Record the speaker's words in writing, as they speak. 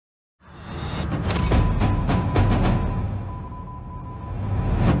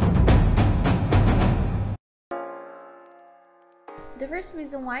The first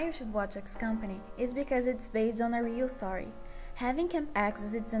reason why you should watch X Company is because it's based on a real story. Having Camp X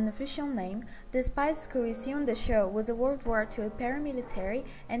as its unofficial name, the spy school you see on the show was a World War II paramilitary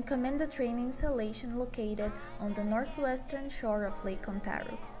and commando training installation located on the northwestern shore of Lake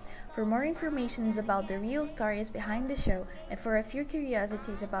Ontario. For more information about the real stories behind the show and for a few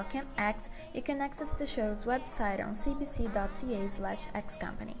curiosities about Camp X, you can access the show's website on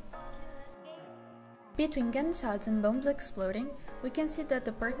cbc.ca/xcompany. Between gunshots and bombs exploding, we can see that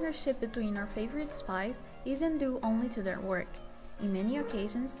the partnership between our favorite spies isn't due only to their work. In many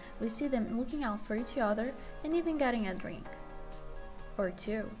occasions, we see them looking out for each other and even getting a drink. Or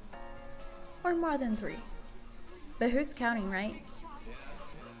two. Or more than three. But who's counting, right?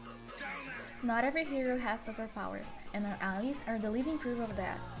 Not every hero has superpowers, and our allies are the living proof of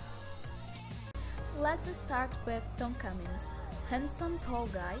that. Let's start with Tom Cummins, handsome tall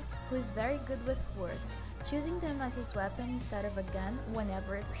guy who is very good with words, choosing them as his weapon instead of a gun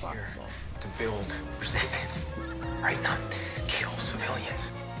whenever it's possible. To build resistance, right? Not kill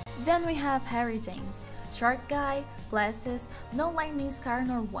civilians. Then we have Harry James, short guy, glasses, no lightning scar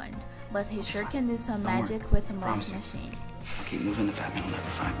nor wand, but he sure can do some magic with a mouse machine. I'll keep moving, the fat man will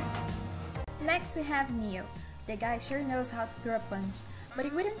never find me. Next we have Neo. The guy sure knows how to throw a punch, but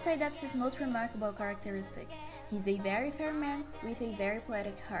he wouldn't say that's his most remarkable characteristic. He's a very fair man with a very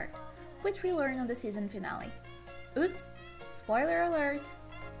poetic heart, which we learn on the season finale. Oops! Spoiler alert!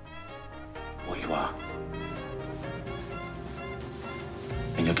 What you are.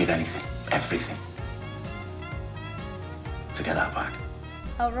 And you'll give anything, everything, to get that back.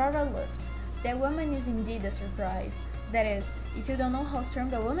 Aurora Luft. That woman is indeed a surprise. That is, if you don't know how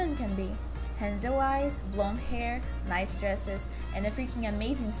strong a woman can be. Hazel eyes, blonde hair, nice dresses, and a freaking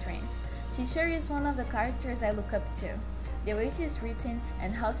amazing strength. She sure is one of the characters I look up to. The way she is written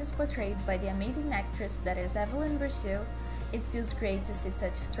and how she is portrayed by the amazing actress that is Evelyn Burchell, it feels great to see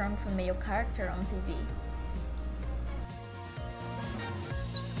such strong female character on TV.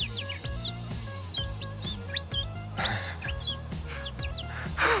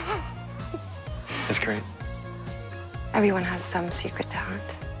 That's great. Everyone has some secret talent.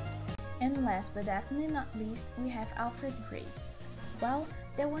 And last but definitely not least, we have Alfred Graves. Well,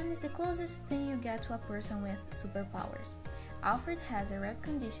 that one is the closest thing you get to a person with superpowers. Alfred has a rare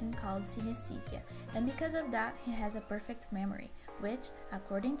condition called synesthesia, and because of that, he has a perfect memory, which,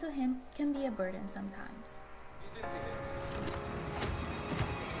 according to him, can be a burden sometimes.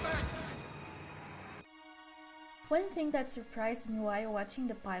 One thing that surprised me while watching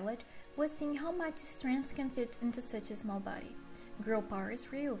the pilot was seeing how much strength can fit into such a small body. Girl power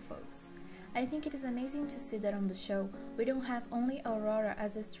is real, folks. I think it is amazing to see that on the show, we don't have only Aurora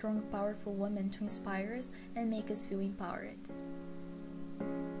as a strong, powerful woman to inspire us and make us feel empowered.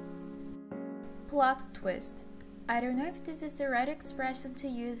 Plot twist. I don't know if this is the right expression to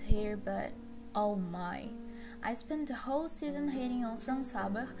use here, but oh my. I spent the whole season hating on Franz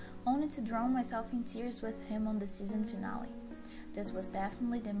Faber, only to drown myself in tears with him on the season finale. This was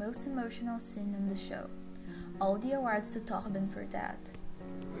definitely the most emotional scene on the show. All the awards to Torben for that.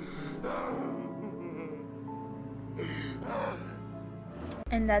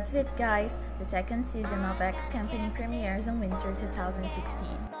 And that's it, guys. The second season of X Company premieres in winter 2016.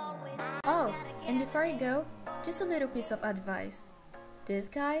 Oh, and before I go, just a little piece of advice. This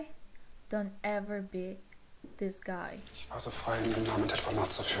guy, don't ever be this guy. Ich war so frei, ihn genau mit etwa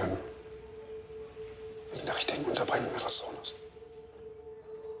zu führen. Wegen der richtigen Unterbringung ihres Sohnes.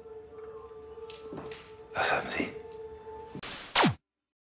 Was haben Sie?